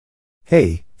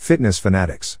Hey, fitness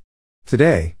fanatics!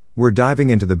 Today, we're diving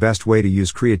into the best way to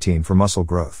use creatine for muscle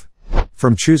growth.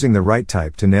 From choosing the right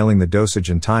type to nailing the dosage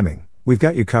and timing, we've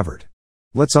got you covered.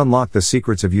 Let's unlock the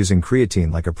secrets of using creatine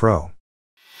like a pro.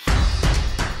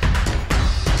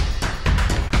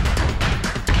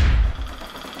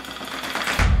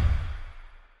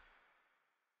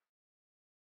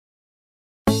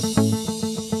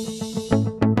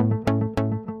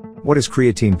 What is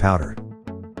creatine powder?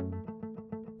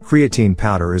 Creatine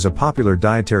powder is a popular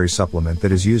dietary supplement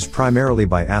that is used primarily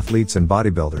by athletes and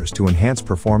bodybuilders to enhance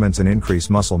performance and increase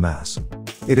muscle mass.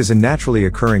 It is a naturally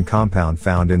occurring compound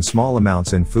found in small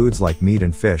amounts in foods like meat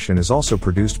and fish and is also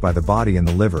produced by the body in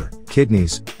the liver,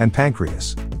 kidneys, and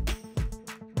pancreas.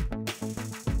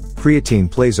 Creatine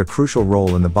plays a crucial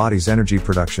role in the body's energy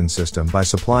production system by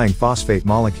supplying phosphate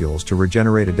molecules to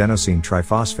regenerate adenosine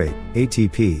triphosphate,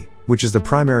 ATP, which is the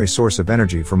primary source of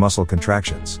energy for muscle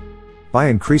contractions. By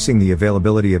increasing the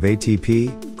availability of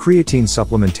ATP, creatine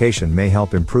supplementation may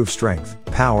help improve strength,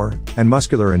 power, and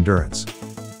muscular endurance.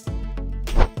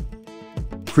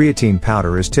 Creatine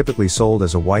powder is typically sold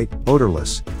as a white,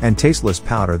 odorless, and tasteless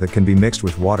powder that can be mixed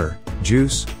with water,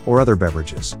 juice, or other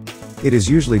beverages. It is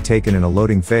usually taken in a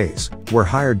loading phase, where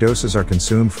higher doses are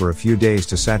consumed for a few days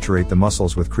to saturate the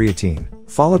muscles with creatine,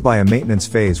 followed by a maintenance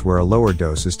phase where a lower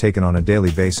dose is taken on a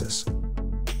daily basis.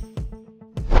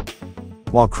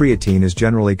 While creatine is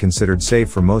generally considered safe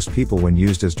for most people when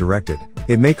used as directed,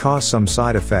 it may cause some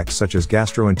side effects such as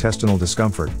gastrointestinal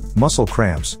discomfort, muscle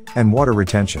cramps, and water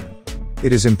retention.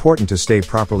 It is important to stay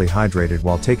properly hydrated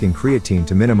while taking creatine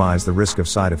to minimize the risk of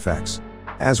side effects.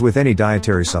 As with any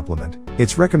dietary supplement,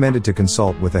 it's recommended to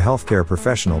consult with a healthcare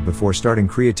professional before starting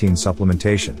creatine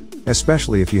supplementation,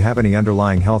 especially if you have any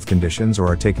underlying health conditions or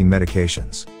are taking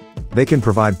medications. They can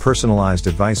provide personalized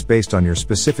advice based on your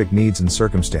specific needs and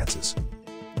circumstances.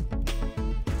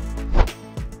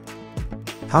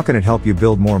 How can it help you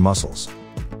build more muscles?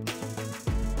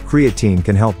 Creatine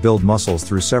can help build muscles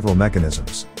through several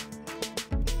mechanisms.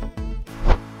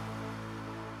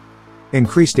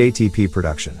 Increased ATP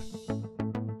production.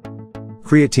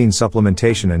 Creatine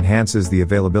supplementation enhances the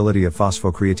availability of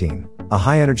phosphocreatine, a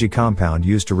high-energy compound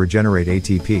used to regenerate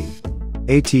ATP.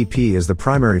 ATP is the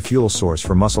primary fuel source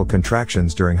for muscle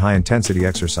contractions during high-intensity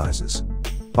exercises.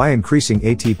 By increasing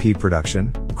ATP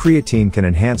production, creatine can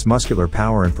enhance muscular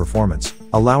power and performance,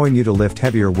 allowing you to lift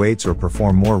heavier weights or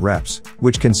perform more reps,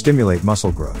 which can stimulate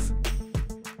muscle growth.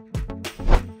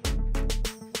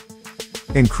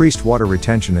 Increased water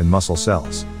retention in muscle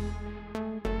cells.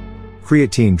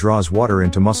 Creatine draws water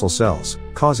into muscle cells,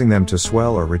 causing them to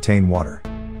swell or retain water.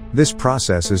 This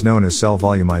process is known as cell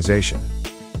volumization.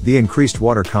 The increased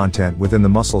water content within the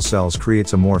muscle cells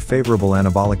creates a more favorable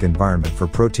anabolic environment for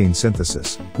protein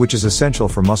synthesis, which is essential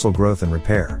for muscle growth and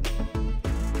repair.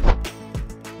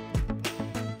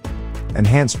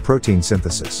 Enhanced protein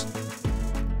synthesis.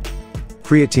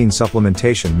 Creatine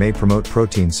supplementation may promote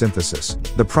protein synthesis,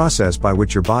 the process by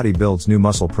which your body builds new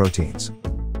muscle proteins.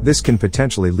 This can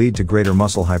potentially lead to greater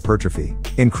muscle hypertrophy,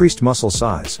 increased muscle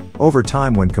size, over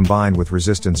time when combined with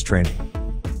resistance training.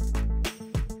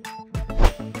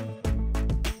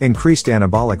 Increased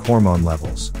anabolic hormone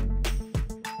levels.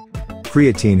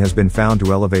 Creatine has been found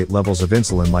to elevate levels of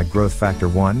insulin like growth factor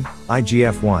 1,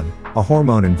 IGF-1, a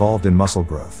hormone involved in muscle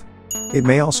growth. It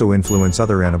may also influence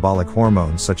other anabolic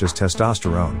hormones such as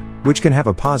testosterone, which can have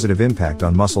a positive impact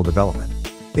on muscle development.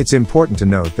 It's important to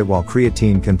note that while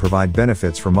creatine can provide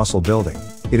benefits for muscle building,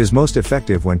 it is most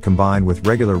effective when combined with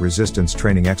regular resistance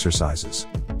training exercises.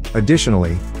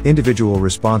 Additionally, individual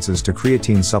responses to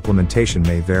creatine supplementation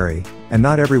may vary, and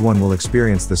not everyone will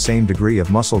experience the same degree of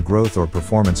muscle growth or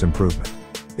performance improvement.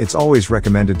 It's always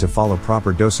recommended to follow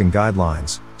proper dosing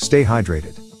guidelines. Stay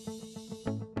hydrated.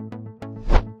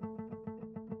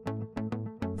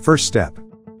 First step.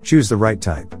 Choose the right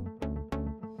type.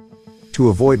 To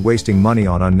avoid wasting money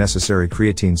on unnecessary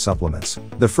creatine supplements,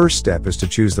 the first step is to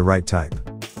choose the right type.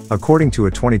 According to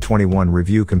a 2021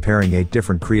 review comparing 8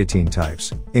 different creatine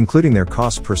types, including their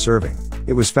costs per serving,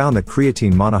 it was found that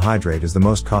creatine monohydrate is the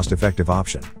most cost-effective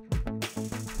option.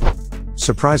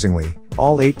 Surprisingly,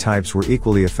 all 8 types were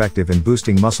equally effective in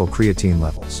boosting muscle creatine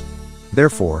levels.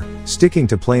 Therefore, sticking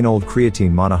to plain old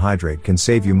creatine monohydrate can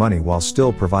save you money while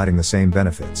still providing the same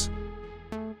benefits.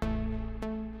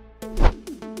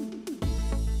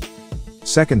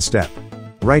 Second step.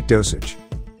 Right dosage.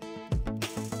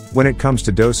 When it comes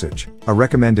to dosage, a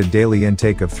recommended daily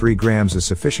intake of 3 grams is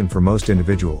sufficient for most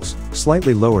individuals,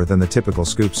 slightly lower than the typical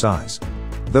scoop size.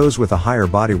 Those with a higher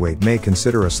body weight may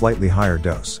consider a slightly higher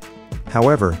dose.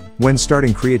 However, when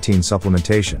starting creatine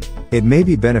supplementation, it may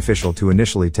be beneficial to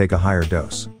initially take a higher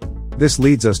dose. This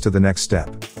leads us to the next step.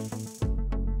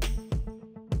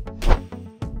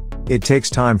 It takes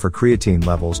time for creatine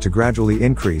levels to gradually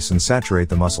increase and saturate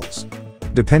the muscles.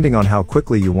 Depending on how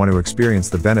quickly you want to experience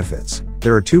the benefits,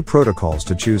 there are two protocols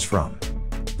to choose from.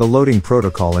 The loading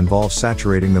protocol involves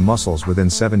saturating the muscles within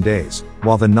 7 days,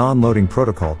 while the non-loading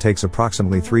protocol takes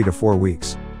approximately 3 to 4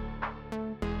 weeks.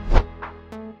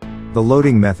 The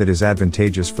loading method is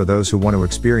advantageous for those who want to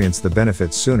experience the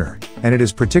benefits sooner, and it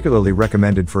is particularly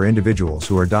recommended for individuals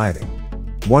who are dieting.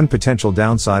 One potential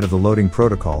downside of the loading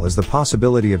protocol is the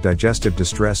possibility of digestive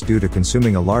distress due to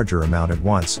consuming a larger amount at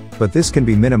once, but this can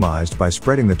be minimized by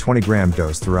spreading the 20-gram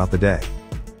dose throughout the day.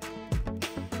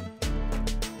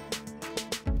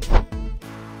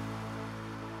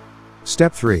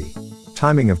 Step 3.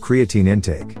 Timing of creatine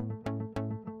intake.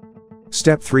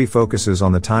 Step 3 focuses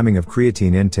on the timing of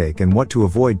creatine intake and what to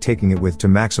avoid taking it with to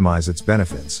maximize its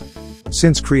benefits.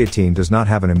 Since creatine does not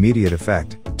have an immediate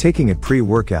effect, taking it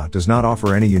pre-workout does not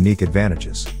offer any unique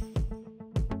advantages.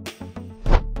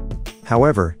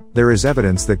 However, there is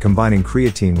evidence that combining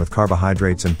creatine with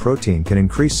carbohydrates and protein can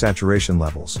increase saturation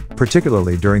levels,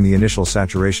 particularly during the initial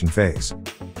saturation phase.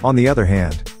 On the other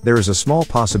hand, there is a small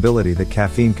possibility that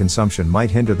caffeine consumption might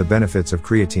hinder the benefits of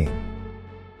creatine.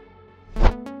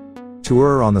 To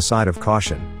err on the side of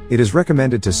caution, it is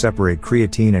recommended to separate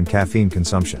creatine and caffeine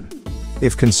consumption.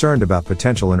 If concerned about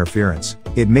potential interference,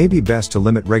 it may be best to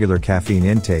limit regular caffeine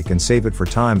intake and save it for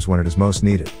times when it is most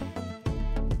needed.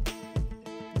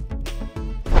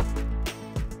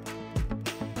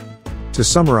 To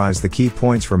summarize the key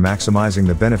points for maximizing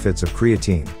the benefits of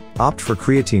creatine, opt for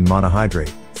creatine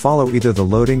monohydrate, follow either the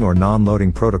loading or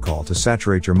non-loading protocol to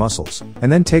saturate your muscles,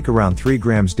 and then take around 3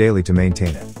 grams daily to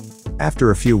maintain it.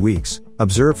 After a few weeks,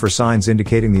 observe for signs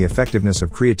indicating the effectiveness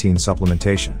of creatine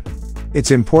supplementation.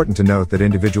 It's important to note that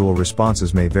individual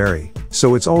responses may vary,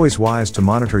 so it's always wise to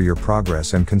monitor your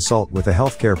progress and consult with a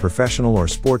healthcare professional or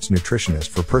sports nutritionist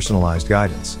for personalized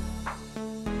guidance.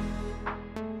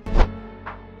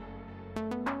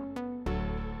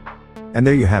 And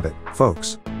there you have it,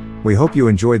 folks. We hope you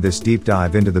enjoyed this deep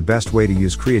dive into the best way to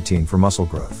use creatine for muscle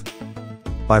growth.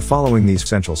 By following these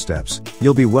essential steps,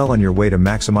 you'll be well on your way to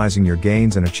maximizing your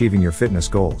gains and achieving your fitness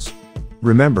goals.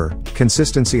 Remember,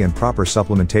 consistency and proper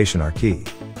supplementation are key.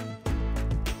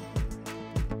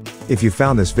 If you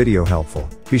found this video helpful,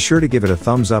 be sure to give it a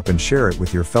thumbs up and share it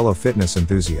with your fellow fitness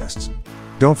enthusiasts.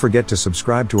 Don't forget to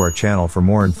subscribe to our channel for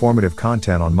more informative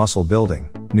content on muscle building,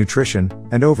 nutrition,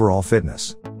 and overall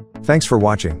fitness. Thanks for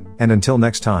watching, and until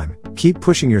next time, keep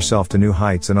pushing yourself to new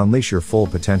heights and unleash your full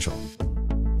potential.